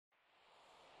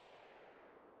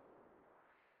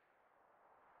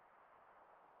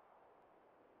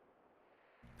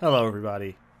Hello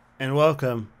everybody, and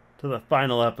welcome to the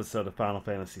final episode of Final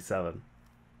Fantasy VII.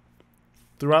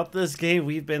 Throughout this game,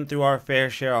 we've been through our fair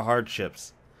share of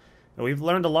hardships, and we've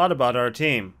learned a lot about our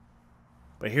team.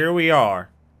 But here we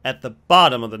are, at the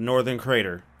bottom of the northern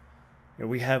crater, and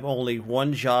we have only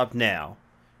one job now,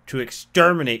 to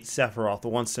exterminate Sephiroth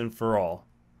once and for all.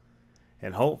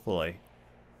 And hopefully,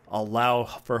 allow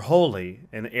for Holy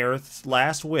and Aerith's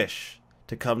last wish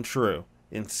to come true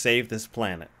and save this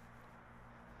planet.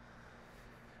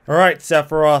 Alright,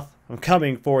 Sephiroth, I'm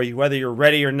coming for you, whether you're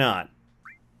ready or not.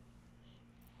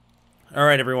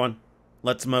 Alright, everyone,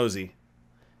 let's mosey.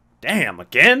 Damn,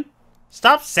 again?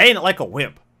 Stop saying it like a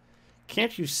wimp.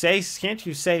 Can't you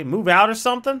say move out or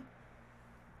something?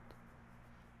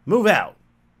 Move out.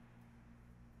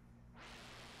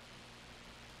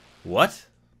 What?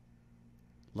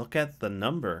 Look at the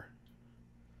number.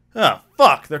 Ah,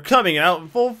 fuck, they're coming out in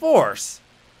full force.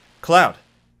 Cloud,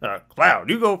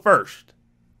 you go first.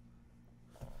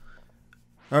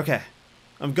 Okay,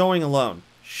 I'm going alone.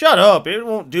 Shut up, it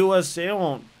won't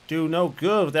do no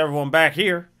good with everyone back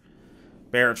here.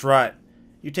 Barrett's right.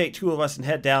 You take two of us and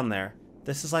head down there.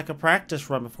 This is like a practice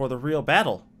run before the real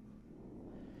battle.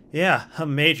 Yeah, a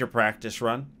major practice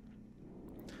run.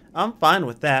 I'm fine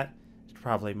with that. It's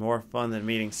probably more fun than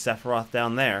meeting Sephiroth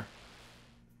down there.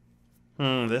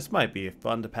 This might be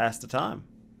fun to pass the time.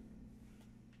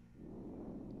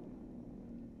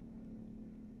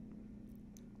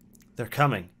 They're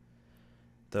coming.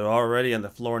 They're already on the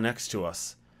floor next to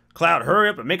us. Cloud, hurry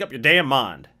up and make up your damn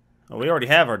mind. Well, we already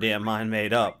have our damn mind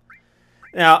made up.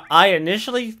 Now, I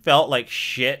initially felt like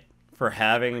shit for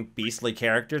having beastly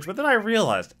characters, but then I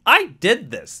realized I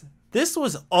did this. This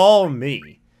was all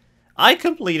me. I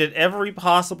completed every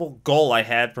possible goal I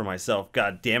had for myself.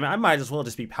 God damn it, I might as well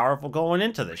just be powerful going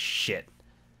into this shit.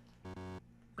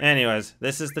 Anyways,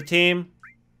 this is the team.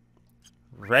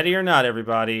 Ready or not,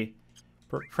 everybody.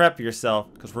 Prep yourself,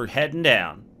 because we're heading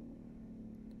down.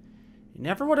 You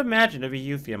never would imagine it'd be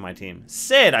Yuffie on my team.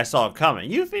 Sid, I saw it coming.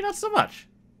 Yuffie, not so much.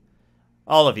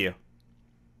 All of you.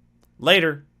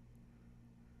 Later.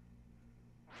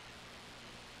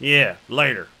 Yeah,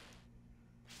 later.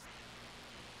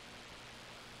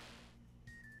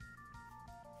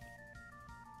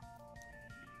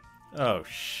 Oh,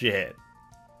 shit.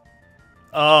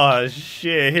 Oh,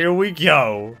 shit. Here we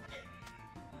go.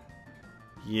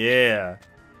 Yeah.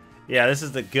 Yeah, this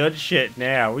is the good shit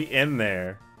now. We in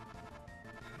there.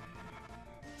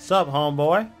 Sup,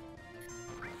 homeboy?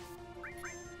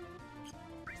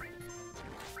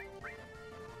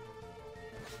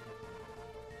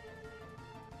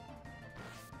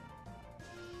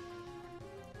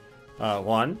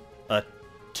 One,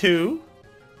 two,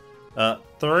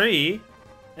 three,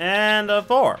 and a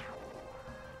four.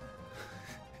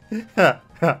 Oh,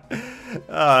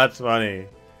 that's funny.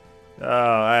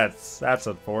 Oh, that's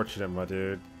unfortunate, my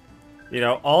dude. You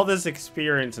know, all this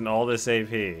experience and all this AP,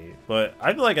 but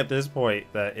I feel like at this point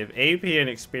that if AP and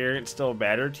experience still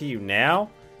matter to you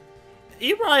now,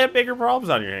 you probably have bigger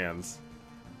problems on your hands.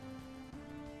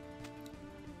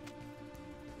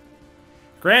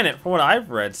 Granted, from what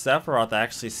I've read, Sephiroth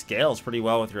actually scales pretty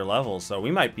well with your levels, so we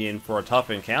might be in for a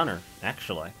tough encounter,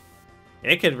 actually.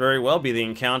 It could very well be the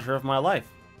encounter of my life.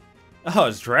 Oh,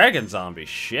 it's Dragon Zombie.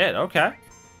 Shit, okay.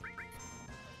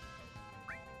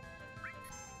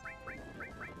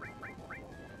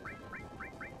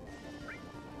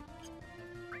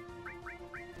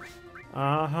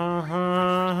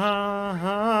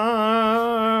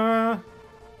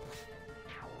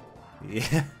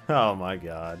 Yeah. Oh my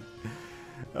god.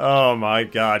 Oh my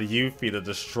god. Yuffie, the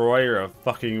destroyer of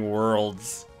fucking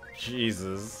worlds.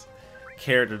 Jesus.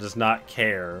 Character does not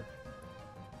care.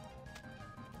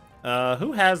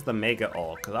 Who has the Mega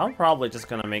Ult? Because I'm probably just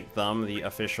gonna make them the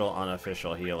official,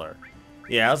 unofficial healer.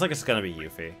 Yeah, I was like, it's gonna be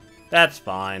Yuffie. That's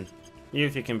fine.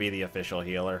 Yuffie can be the official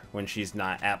healer when she's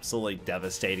not absolutely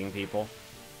devastating people.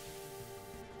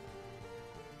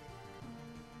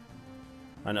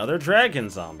 Another dragon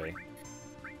zombie.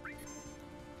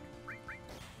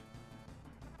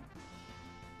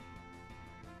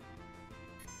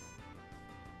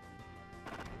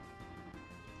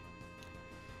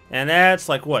 And that's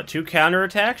like, what, 2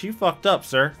 counterattacks? You fucked up,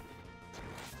 sir.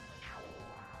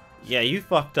 Yeah, you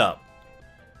fucked up.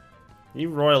 You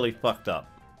royally fucked up.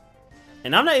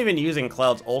 And I'm not even using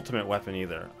Cloud's ultimate weapon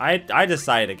either. I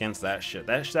decided against that shit.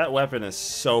 That weapon is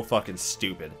so fucking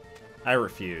stupid. I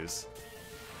refuse.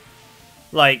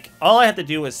 Like, all I have to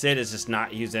do with Sid is just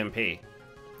not use MP.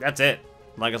 That's it.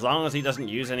 Like, as long as he doesn't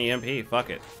use any MP,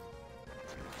 fuck it.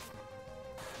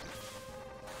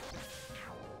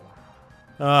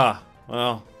 Ah,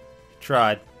 well, he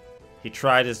tried. He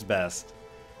tried his best.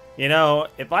 You know,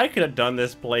 if I could have done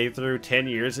this playthrough 10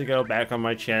 years ago back on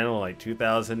my channel, like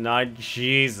 2009,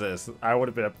 Jesus, I would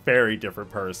have been a very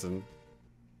different person.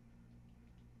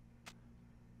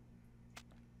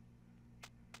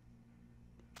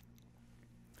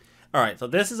 Alright, so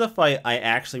this is a fight I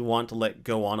actually want to let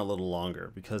go on a little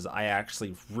longer, because I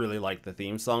actually really like the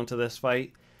theme song to this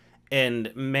fight.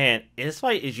 And man, this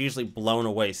fight is usually blown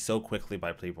away so quickly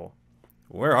by people.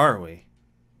 Where are we?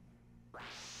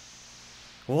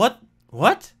 What?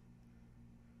 What?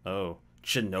 Oh,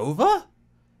 Genova?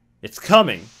 It's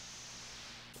coming.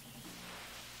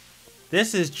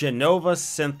 This is Genova's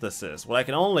synthesis. What I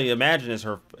can only imagine is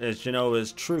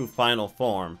Genova's true final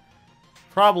form.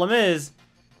 Problem is,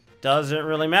 doesn't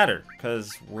really matter,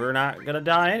 because we're not gonna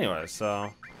die anyway,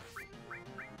 so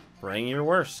bring your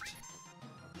worst.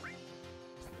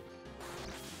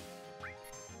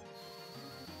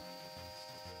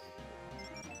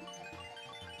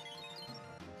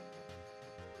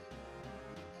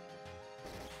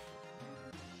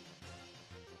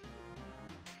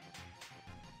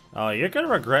 Oh, you're gonna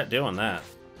regret doing that.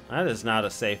 That is not a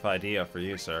safe idea for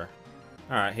you, sir.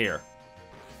 Alright, here.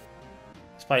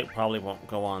 This fight probably won't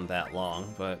go on that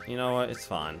long, but you know what? It's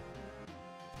fine.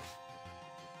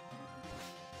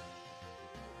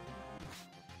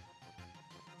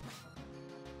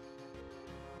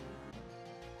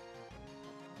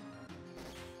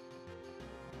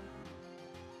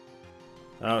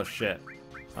 Oh, shit.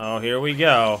 Oh, here we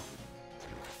go.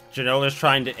 Genova's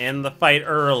trying to end the fight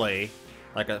early.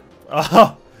 Like a...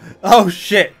 Oh! Oh,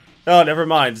 shit! Oh, never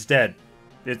mind. It's dead.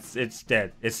 It's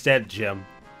dead. It's dead, Jim.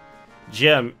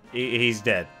 Jim, he's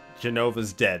dead.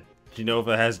 Genova's dead.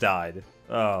 Genova has died.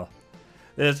 Oh.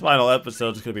 This final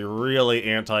episode is going to be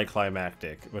really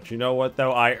anticlimactic. But you know what,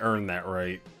 though? I earned that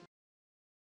right.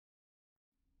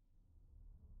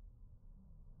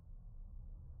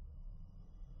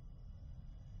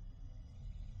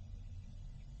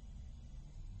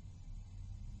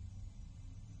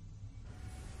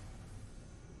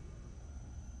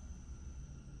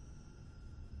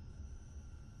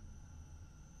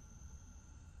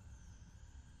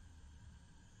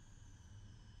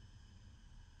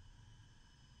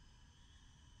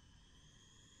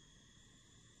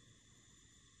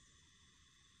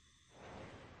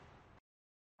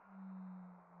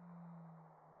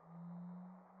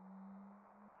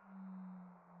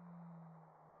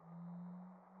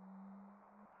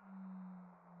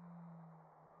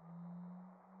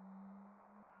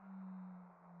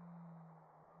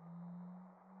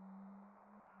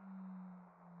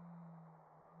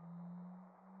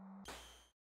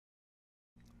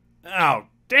 Oh,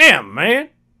 damn, man!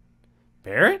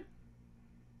 Barret?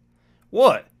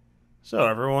 What? So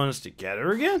everyone's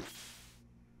together again?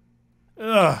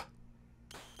 Ugh.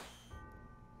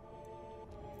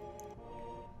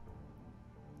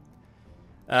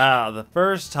 Ah, the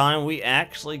first time we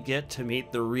actually get to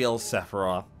meet the real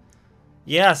Sephiroth.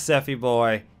 Yeah, Sephi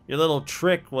boy, your little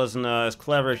trick wasn't as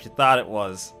clever as you thought it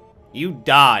was. You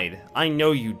died. I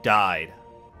know you died.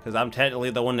 Because I'm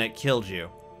technically the one that killed you.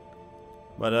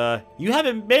 But, you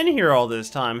haven't been here all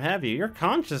this time, have you? Your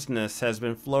consciousness has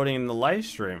been floating in the live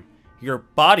stream. Your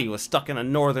body was stuck in a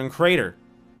northern crater.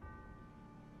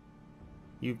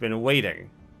 You've been waiting.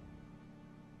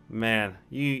 Man,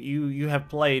 you have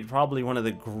played probably one of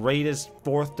the greatest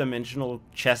fourth-dimensional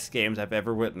chess games I've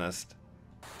ever witnessed.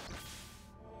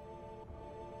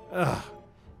 Ugh.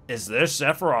 Is this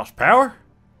Sephiroth's power?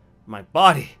 My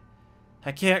body.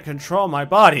 I can't control my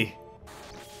body.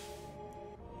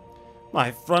 My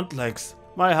front legs,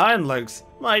 my hind legs,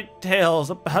 my tail's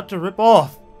about to rip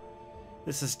off.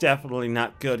 This is definitely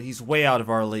not good. He's way out of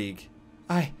our league.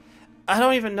 I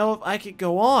don't even know if I could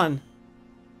go on.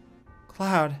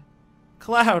 Cloud.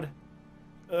 Cloud.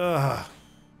 Ugh.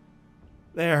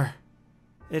 There.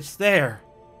 It's there.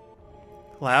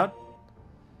 Cloud?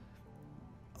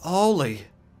 Holy.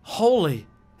 Holy.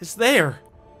 It's there.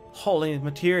 Holy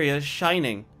materia is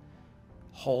shining.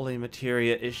 Holy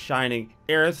materia is shining.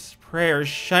 Aerith's prayer is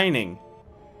shining.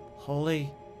 Holy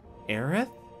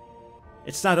Aerith?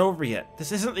 It's not over yet.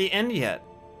 This isn't the end yet.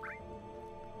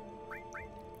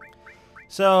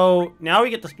 So, now we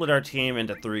get to split our team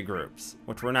into 3 groups,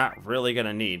 which we're not really going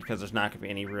to need, because there's not going to be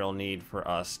any real need for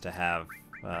us to have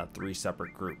 3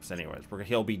 separate groups anyways.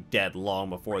 He'll be dead long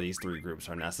before these 3 groups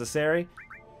are necessary.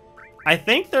 I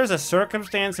think there's a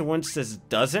circumstance in which this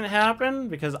doesn't happen,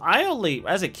 because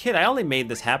as a kid, I only made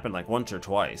this happen like once or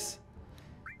twice.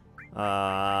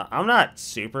 I'm not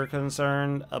super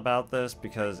concerned about this,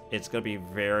 because it's going to be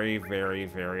very, very,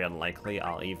 very unlikely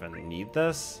I'll even need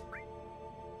this.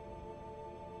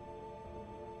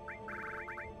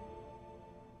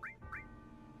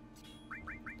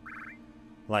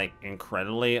 like,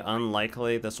 incredibly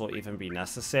unlikely this will even be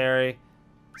necessary.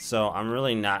 So I'm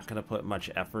really not going to put much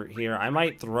effort here. I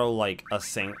might throw, like, a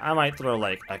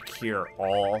Cure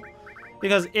All.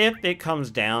 Because if it comes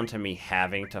down to me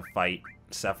having to fight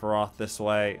Sephiroth this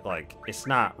way, like, it's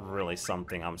not really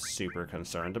something I'm super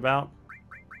concerned about.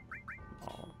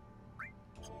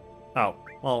 Oh,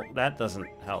 well, that doesn't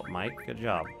help, Mike. Good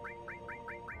job.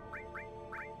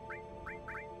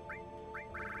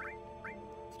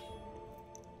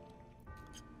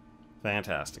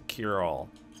 Fantastic. Cure All.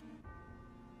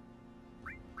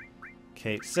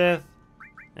 Kate Sith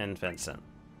and Vincent.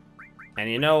 And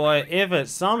you know what? If it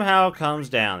somehow comes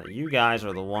down that you guys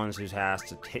are the ones who has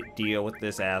to deal with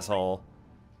this asshole,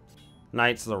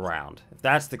 Knights of the Round. If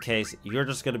that's the case, you're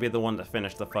just going to be the one to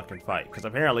finish the fucking fight. Because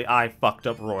apparently I fucked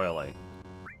up royally.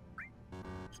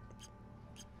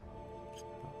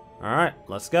 Alright,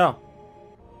 let's go.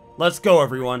 Let's go,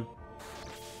 everyone.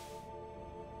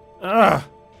 Ugh.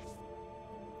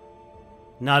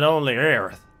 Not only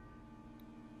Aerith.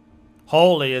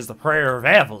 Holy is the prayer of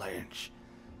Avalanche.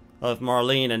 Of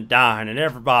Marlene and Dine and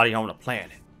everybody on the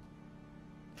planet.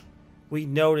 We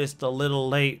noticed a little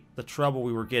late the trouble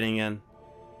we were getting in.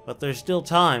 But there's still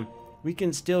time. We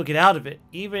can still get out of it.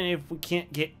 Even if we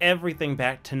can't get everything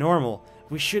back to normal,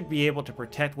 we should be able to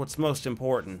protect what's most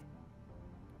important.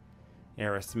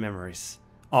 Aerith's memories.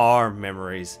 Our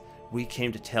memories. We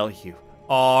came to tell you.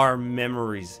 Our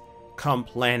memories. Come,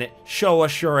 planet, show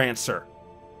us your answer.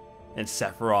 And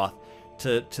Sephiroth,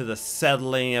 to the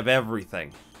settling of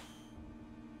everything.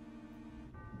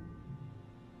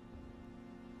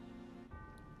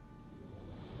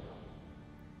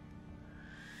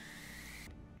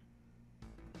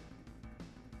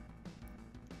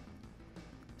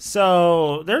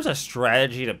 So, there's a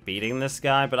strategy to beating this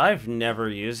guy, but I've never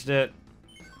used it.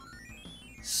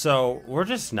 So, we're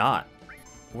just not.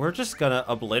 We're just gonna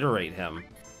obliterate him.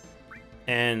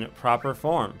 In proper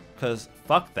form. Because,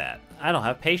 fuck that. I don't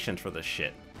have patience for this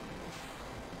shit.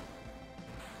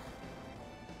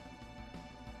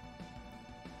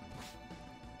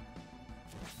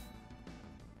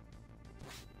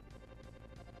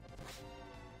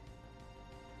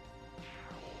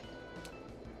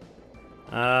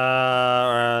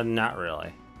 Not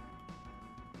really.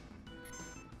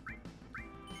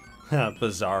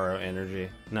 Bizarro energy.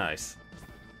 Nice.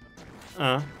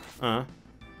 Yeah.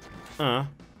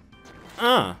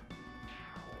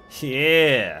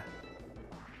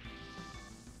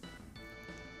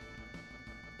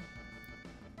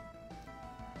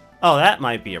 Oh, that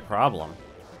might be a problem.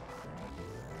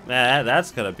 That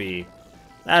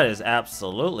is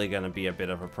absolutely gonna be a bit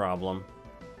of a problem.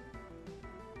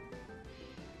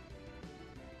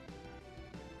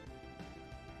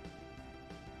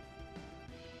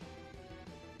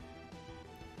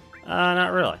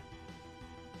 Not really.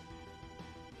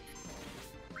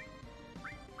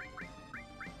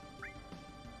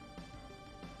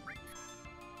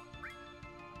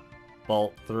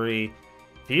 Bolt 3.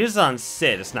 If you use it on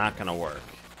Sid, it's not gonna work.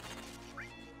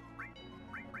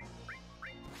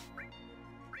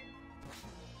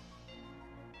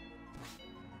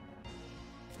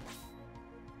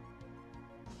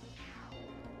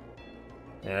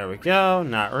 There we go.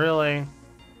 Not really.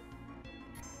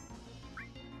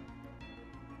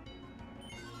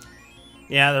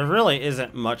 Yeah, there really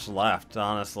isn't much left,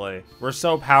 honestly. We're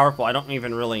so powerful, I don't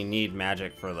even really need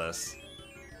magic for this.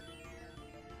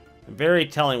 Very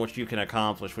telling what you can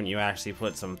accomplish when you actually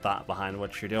put some thought behind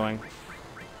what you're doing.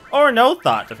 Or no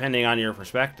thought, depending on your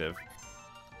perspective.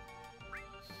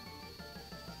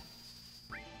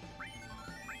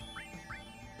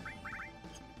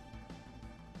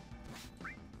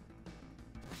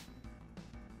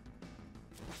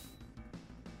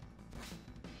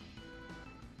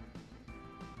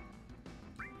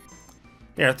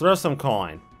 Here, throw some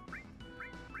coin.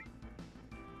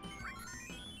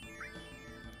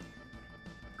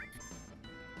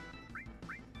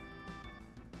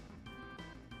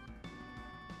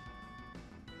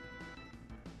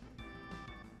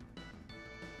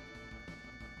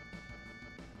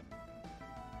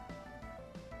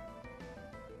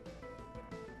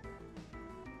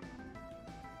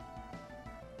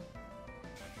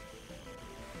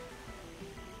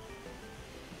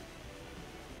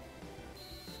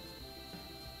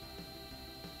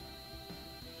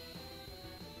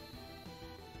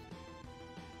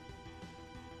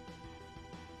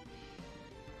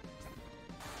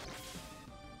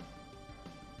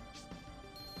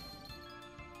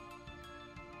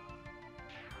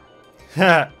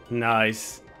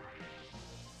 Nice.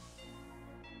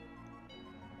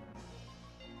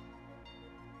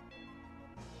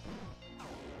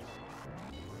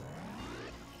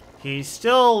 He's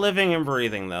still living and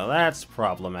breathing, though. That's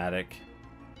problematic.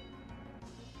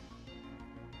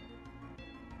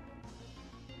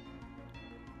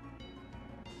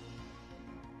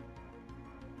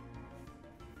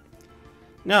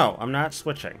 No, I'm not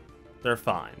switching. They're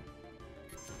fine.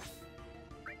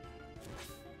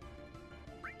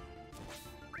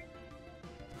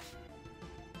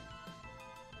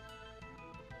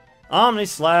 Omni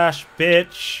Slash,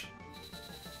 bitch!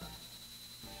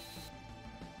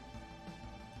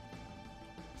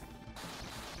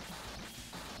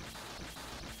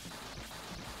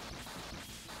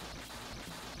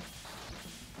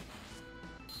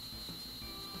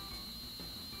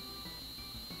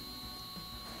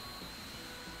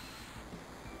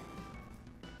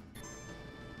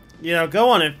 You know, go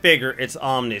on and figure it's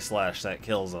Omni Slash that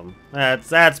kills him.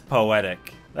 That's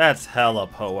poetic. That's hella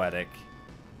poetic.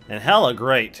 And hella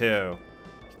great, too.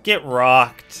 Get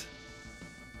rocked.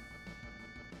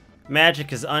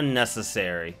 Magic is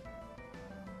unnecessary.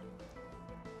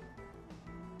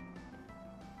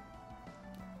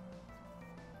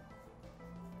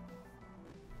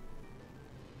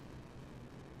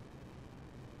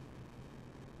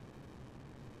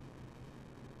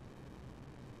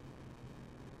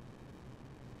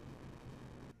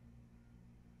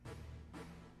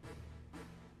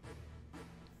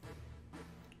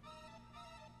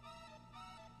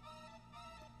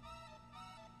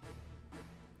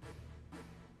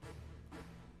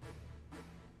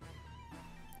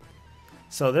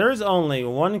 So there's only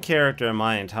one character in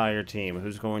my entire team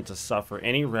who's going to suffer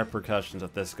any repercussions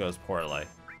if this goes poorly.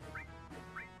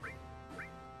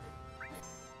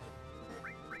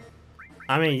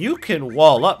 I mean, you can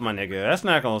wall up, my nigga. That's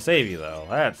not gonna save you, though.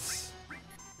 That's...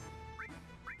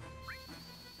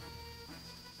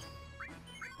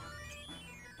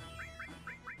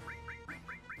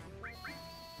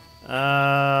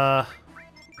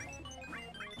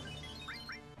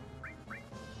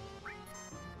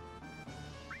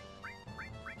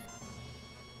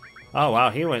 Oh, wow,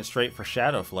 he went straight for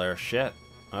Shadow Flare. Shit.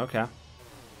 Okay.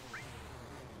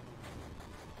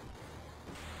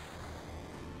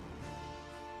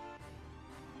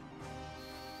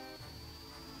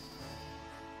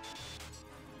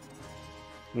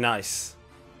 Nice.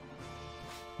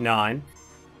 9.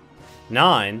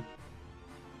 9.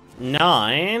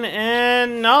 9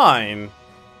 and 9.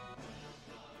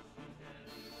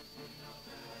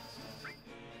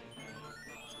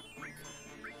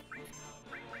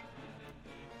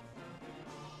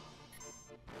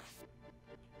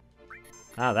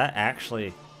 Ah, that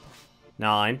actually...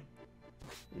 9.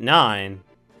 9.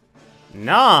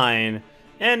 9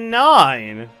 and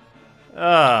 9.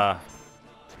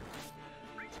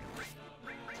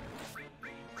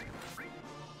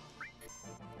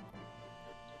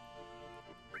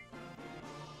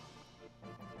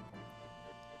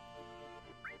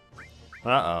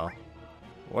 Uh-oh.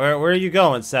 Where are you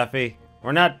going, Sephi?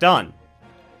 We're not done.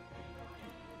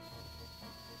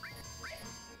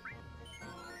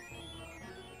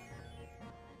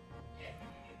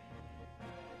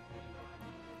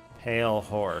 Pale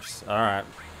horse. Alright.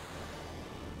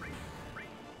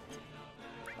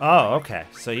 Oh, okay.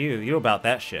 So you about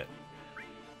that shit.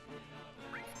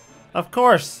 Of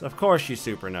course you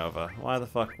supernova. Why the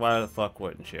fuck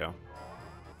wouldn't you?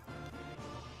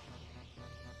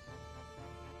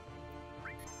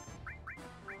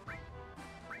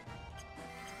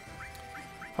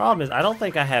 Problem is, I don't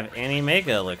think I have any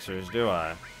Mega Elixirs, do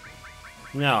I?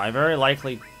 No, I very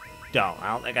likely don't. I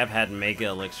don't think I've had Mega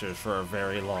Elixirs for a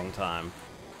very long time.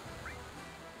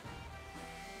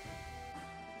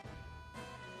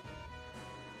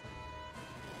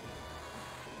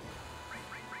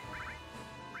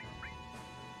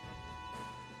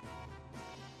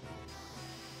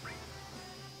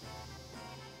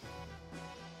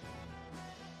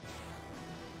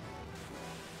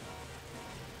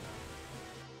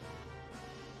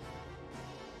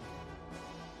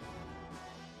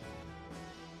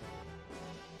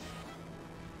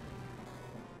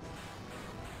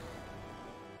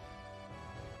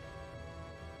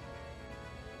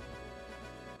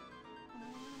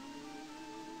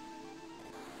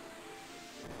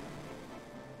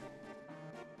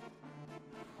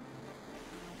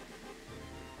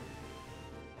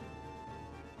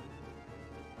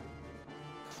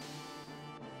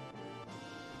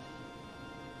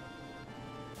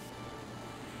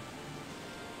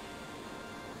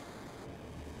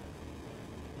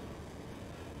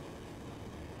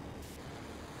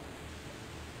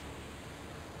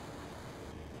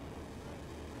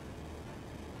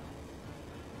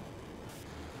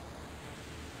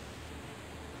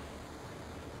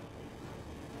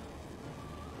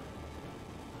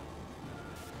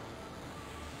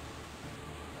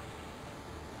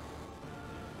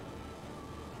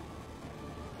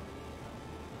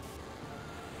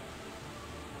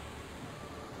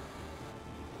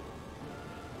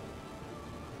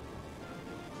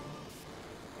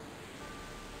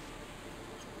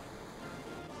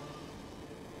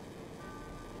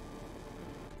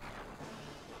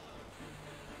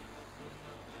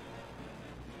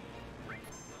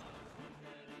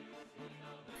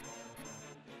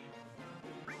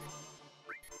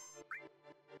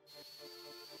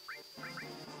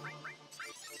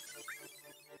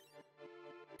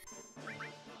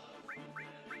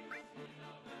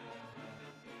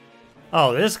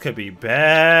 Oh, this could be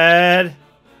bad.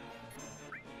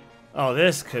 Oh,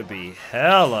 this could be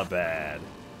hella bad.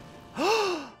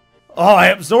 Oh, I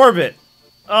absorb it.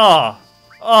 Oh,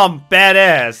 I'm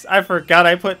badass. I forgot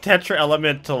I put Tetra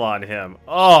Elemental on him.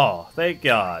 Oh, thank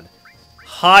God.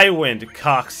 High wind,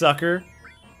 cocksucker.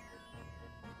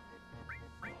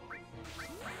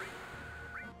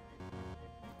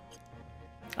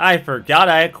 I forgot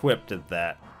I equipped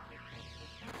that.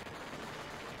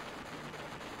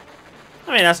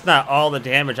 I mean, that's not all the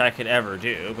damage I could ever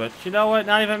do, but you know what?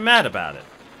 Not even mad about it.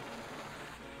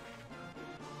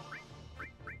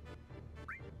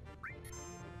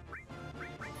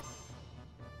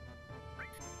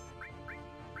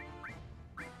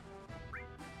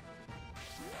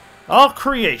 All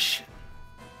creation.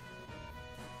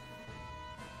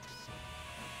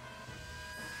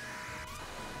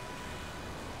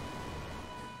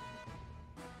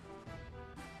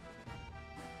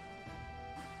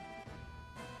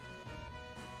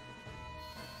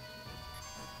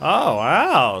 Oh,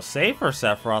 wow. Safer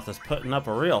Sephiroth is putting up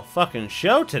a real fucking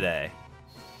show today.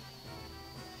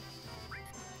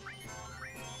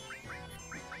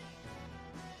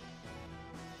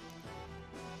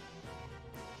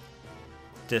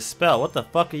 Dispel? What the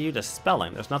fuck are you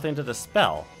dispelling? There's nothing to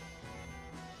dispel.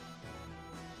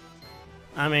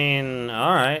 I mean,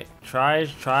 alright. Try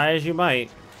as you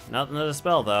might. Nothing to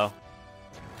dispel, though.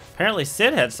 Apparently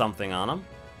Sid had something on him.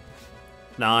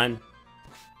 9.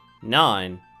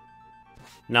 9.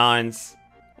 9s.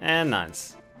 And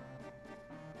 9s.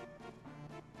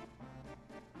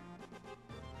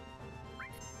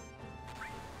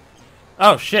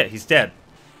 Oh shit, he's dead.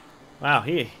 Wow,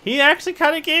 he actually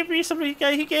kind of gave me some. He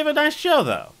gave a nice show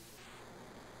though.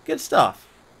 Good stuff.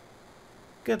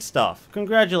 Good stuff.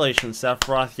 Congratulations,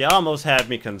 Sephiroth. You almost had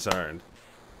me concerned.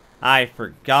 I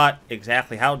forgot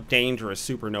exactly how dangerous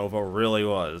Supernova really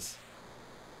was.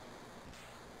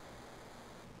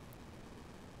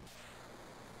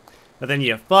 But then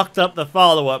you fucked up the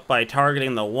follow-up by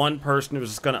targeting the one person who's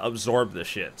just gonna absorb the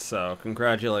shit. So,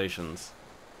 congratulations.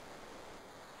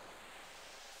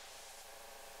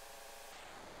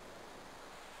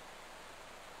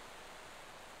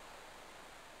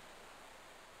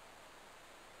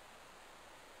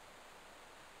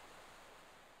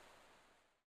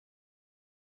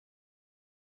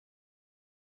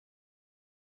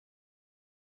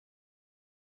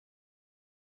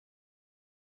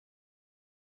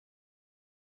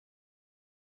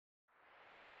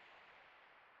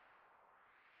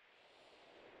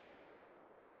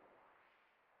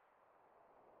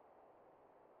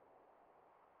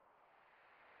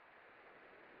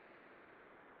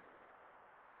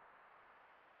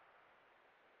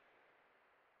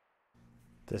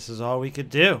 This is all we could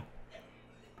do.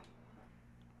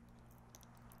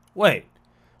 Wait,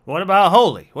 what about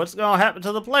Holy? What's gonna happen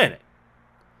to the planet?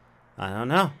 I don't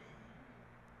know.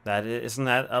 Isn't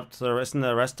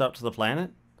the rest up to the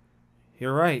planet?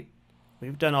 You're right.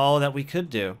 We've done all that we could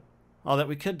do. All that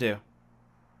we could do.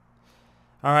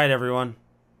 All right, everyone.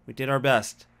 We did our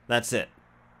best. That's it.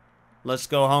 Let's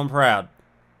go home proud.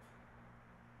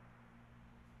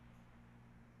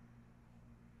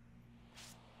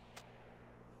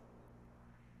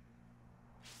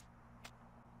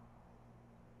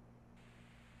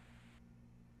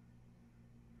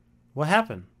 What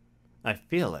happened? I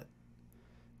feel it.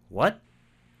 What?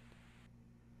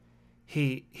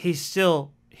 He's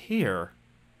still here.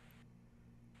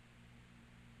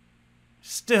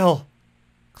 Still.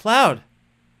 Cloud.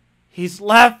 He's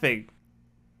laughing.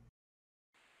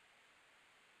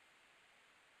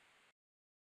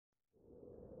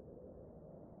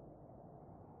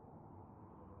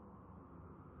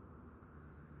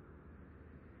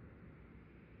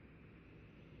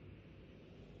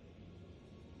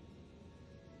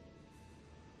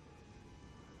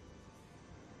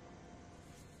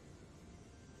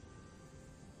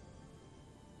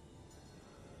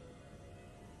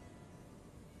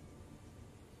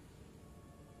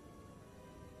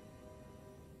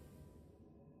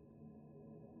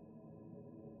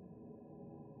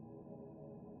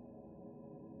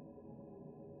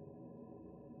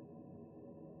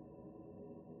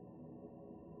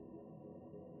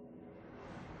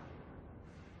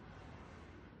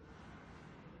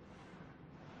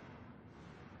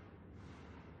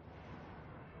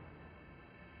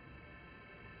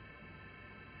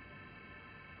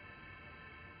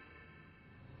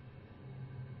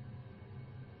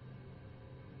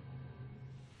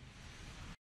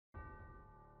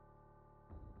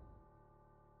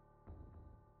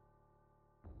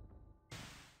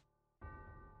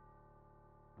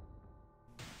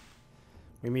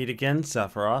 We meet again,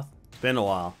 Sephiroth. It's been a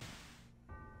while.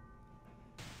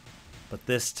 But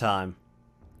this time,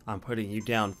 I'm putting you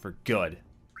down for good.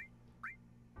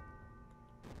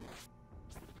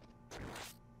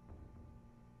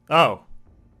 Oh.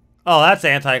 Oh, that's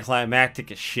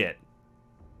anticlimactic as shit.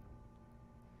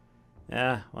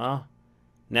 Yeah, well,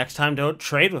 next time don't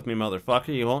trade with me,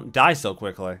 motherfucker. You won't die so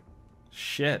quickly.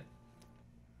 Shit.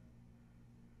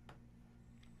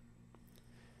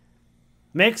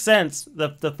 Makes sense.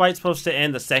 The fight's supposed to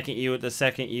end the second you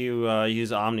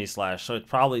use Omni Slash, so it's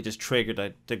probably just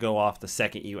triggered to go off the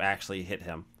second you actually hit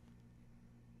him.